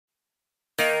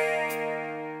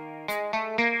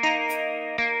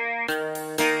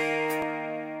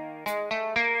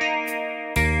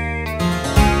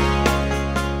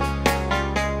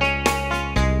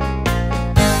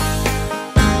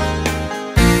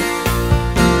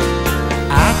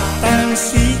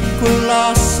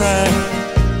sikulosa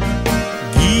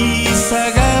gisa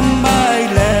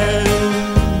gambaila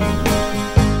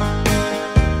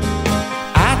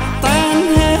atan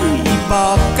hai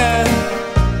baka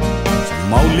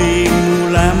mau limu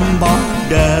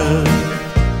lamboda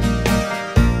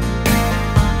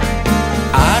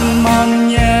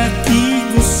anmannya ki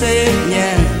gusenya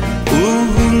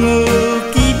uhungu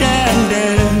kidanda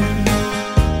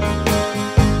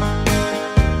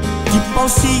kipau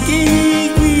sige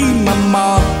gui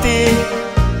mamate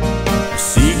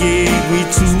sige gui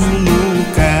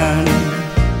tumukan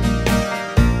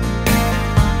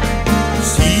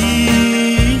si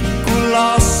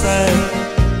kulosa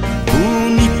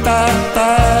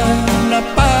unitata na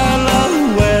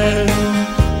palawan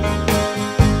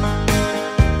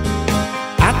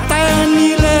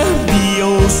atanila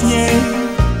biosnya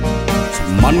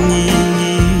semanyi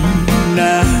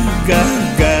na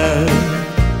gagal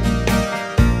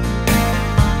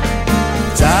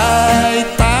cai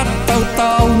tak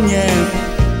tahu-taunya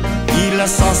gila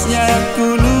sosnya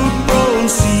kulut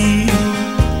bronsi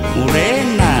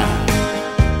morena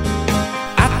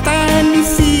atani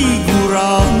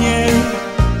figuranya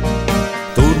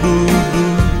tududu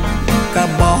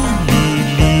kabah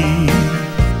lili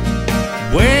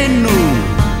bueno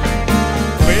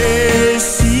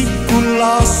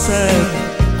vesikulosa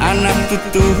anak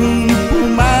tuturun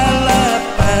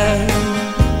pumalapan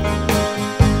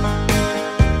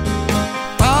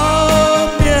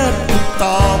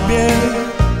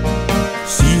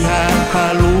sihat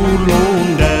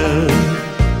halulonda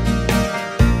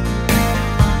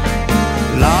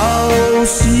lau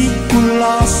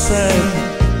sikulosa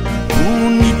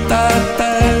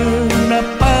unitata na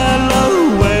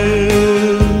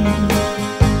palawan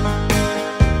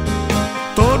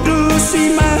todo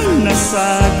si mana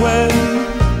sagwa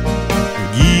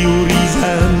giuri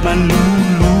zaman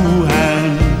luluhan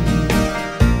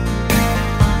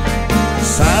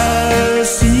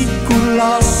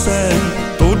sikulosa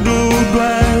todo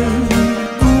dua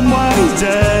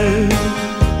kumaja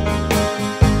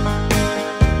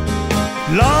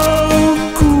lau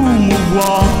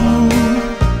kumuwahu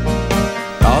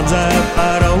taja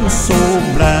para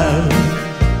sobra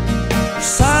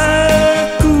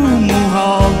saku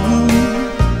muhagu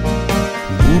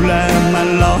bula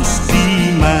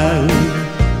malostima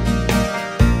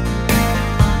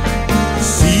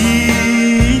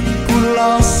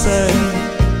sikulosa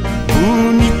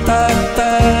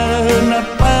unitata na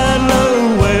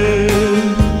palawan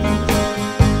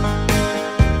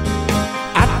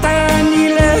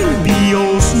atanila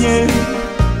biosnya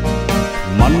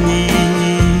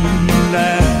mangingi na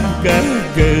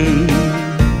gagal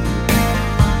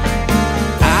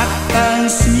atan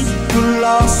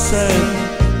sikulosa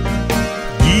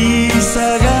gisa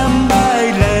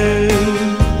gambaila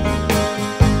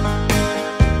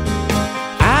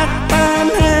atan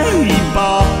hai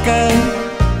baka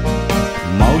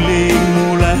mau limu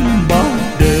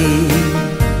lamboda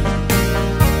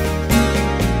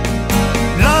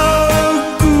lau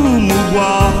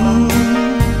kumuwahu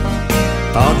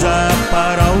taja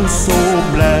parau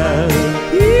sobla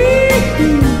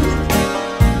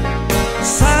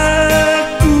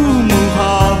saku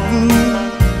muhagu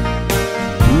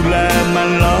gula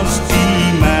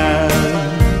malostima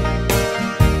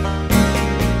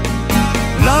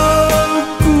lau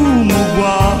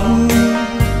kumuwahu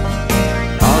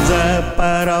taja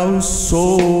parau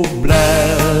sobla.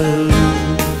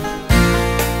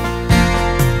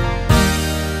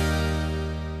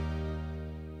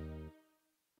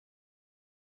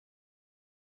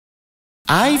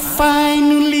 I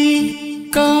finally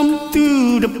come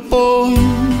to the point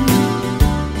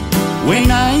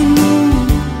when I knew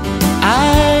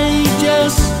I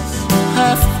just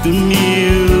have to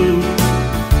kneel,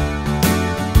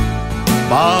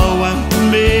 bow and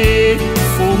beg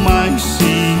for my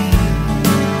sin.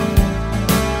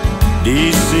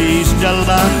 This is the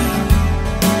life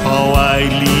how I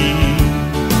live.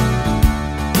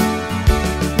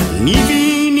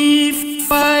 Even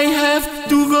if I have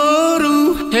to go to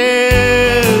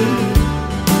hell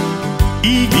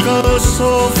because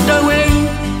of the way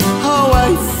how I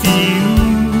feel,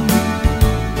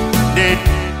 that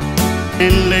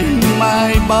and let my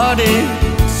body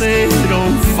set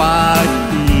on fire,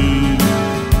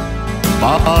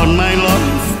 but my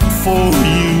love for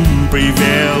you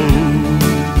prevail.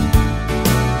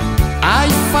 I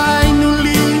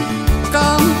finally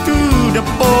come to the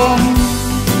point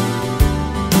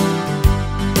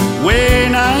when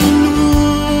I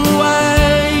knew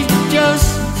I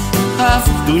just have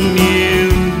to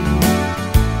kneel,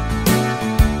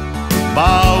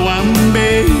 bow and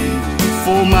beg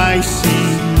for my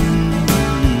sin.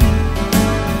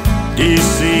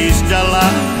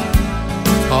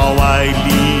 how I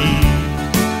live.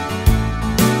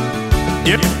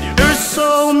 There's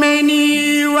so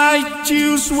many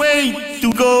righteous ways to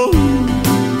go,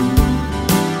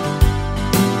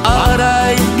 but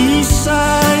I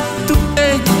decide to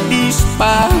take this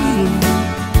path,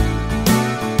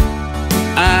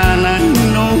 and I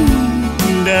know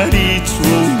that it's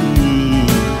wrong,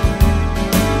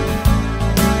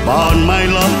 but my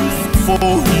love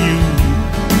for you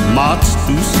much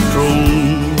too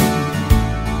strong.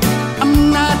 I'm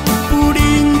not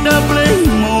putting the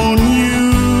blame on you,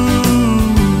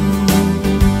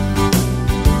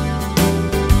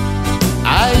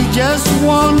 I just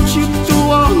want you to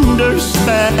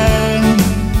understand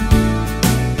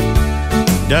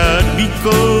that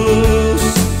because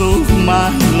of my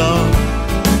love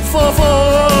for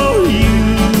you,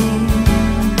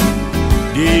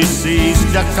 this is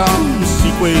the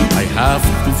consequence I have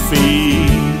to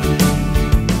face.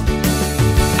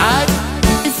 I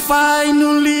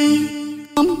finally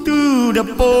come to the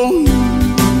point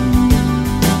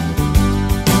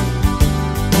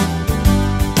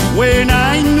when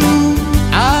I knew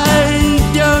I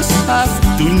just have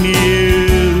to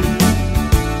kneel,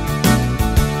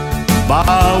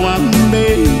 bow and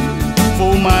beg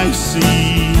for my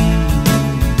sin.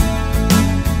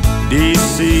 This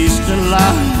is the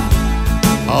life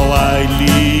how I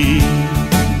live.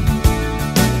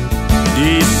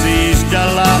 This is the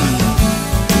life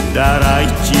that I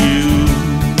choose.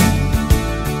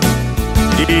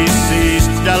 This is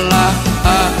the life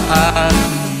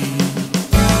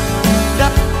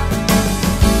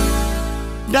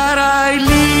that I live.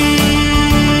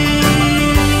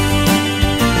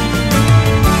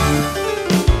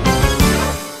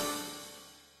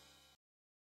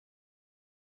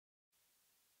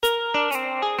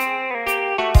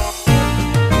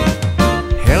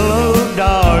 Hello,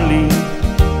 darling,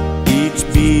 it's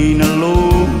been a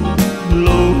long,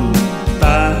 long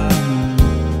time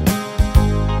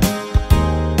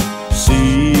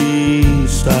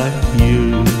since I hear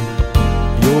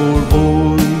your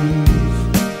voice,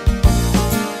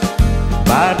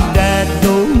 but that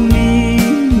don't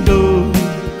mean though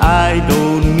I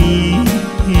don't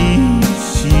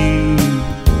miss you,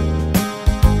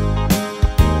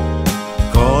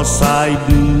 'cause I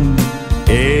do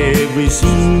every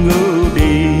single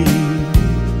day.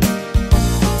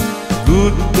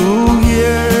 Good to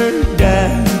hear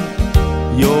that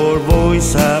your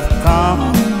voice have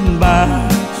come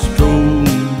back strong,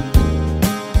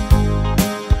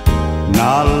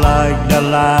 not like the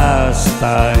last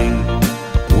time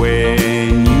when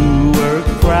you were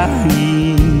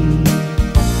crying.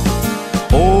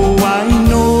 Oh, I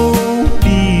know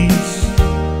this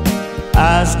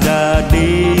as the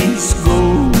days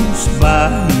goes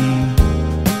by,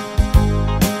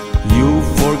 you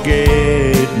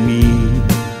forget me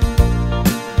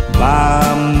bye.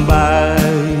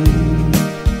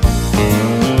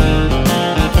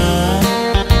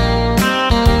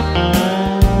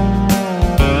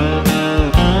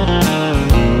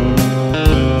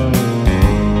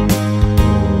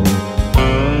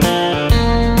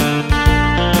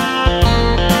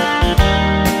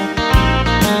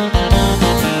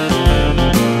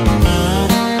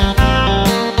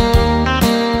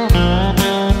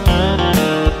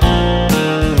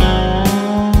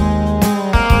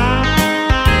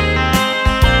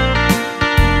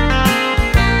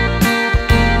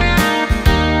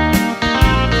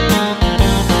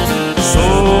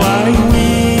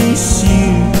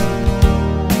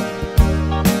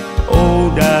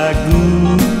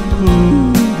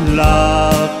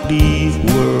 This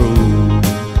world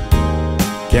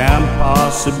can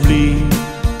possibly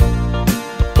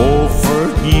offer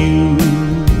you.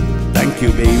 Thank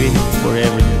you, baby, for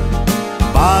everything.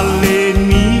 But let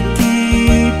me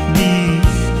keep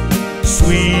this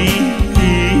sweet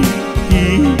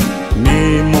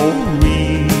memory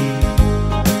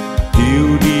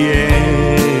till the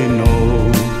end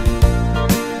of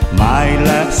my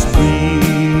last breath.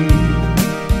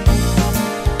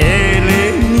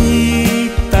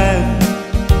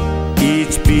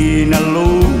 It's been a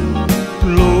long,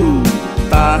 long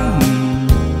time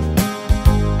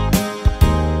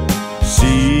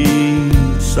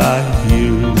since I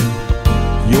hear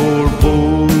your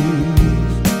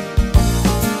voice,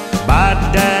 but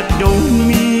that don't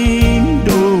mean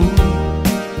though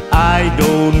I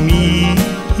don't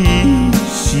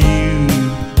miss you,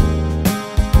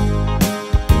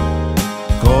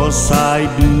 'cause I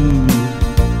do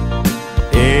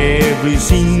every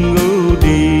single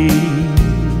day.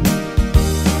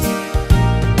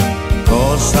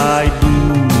 'Cause I do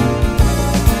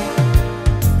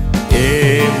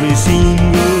every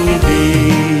single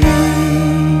day.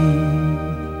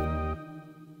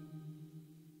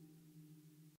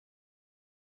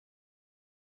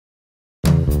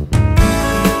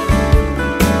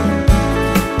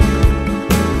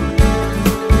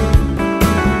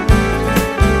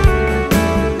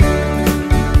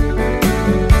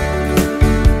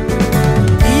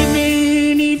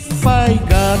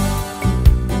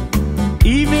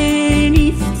 Even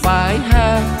if I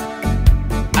have,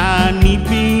 and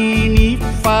even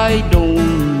if I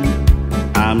don't,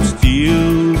 I'm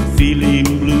still feeling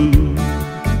blue.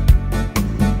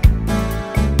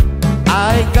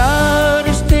 I got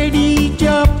a steady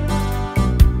job,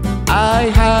 I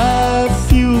have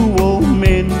few old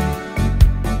men,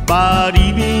 but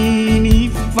even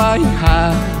if I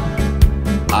have,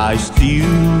 I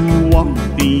still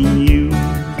wanting you.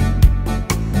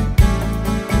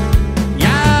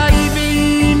 Yeah,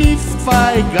 even if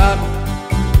I got,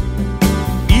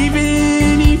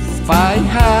 even if I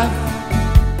have,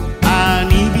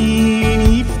 and even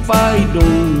if I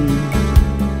don't,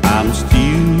 I'm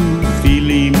still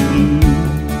feeling blue.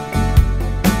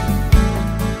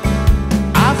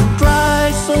 I've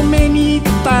tried so many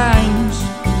times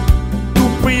to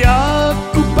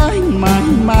preoccupy my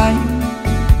mind,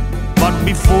 but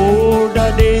before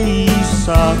the day is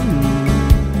up,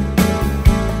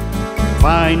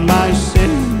 find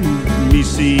myself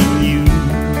missing you.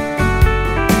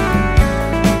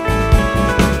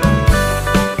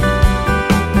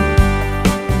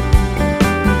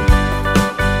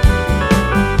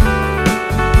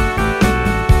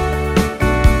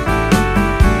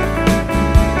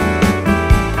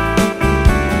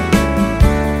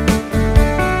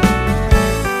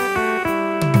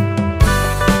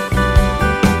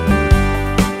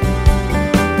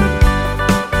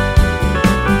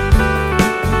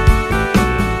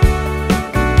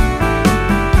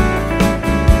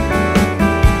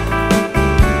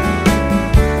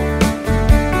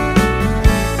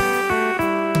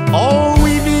 Oh,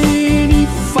 even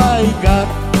if I got,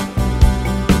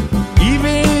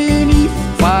 even if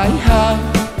I have,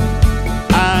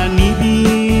 and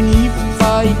even if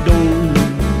I don't,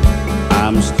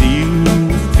 I'm still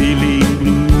feeling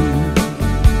blue.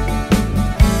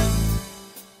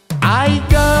 I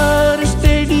got a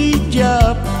steady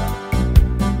job,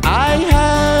 I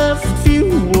have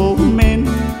few old men,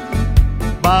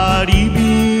 but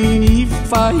even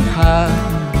if I have,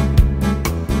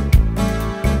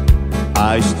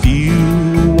 I still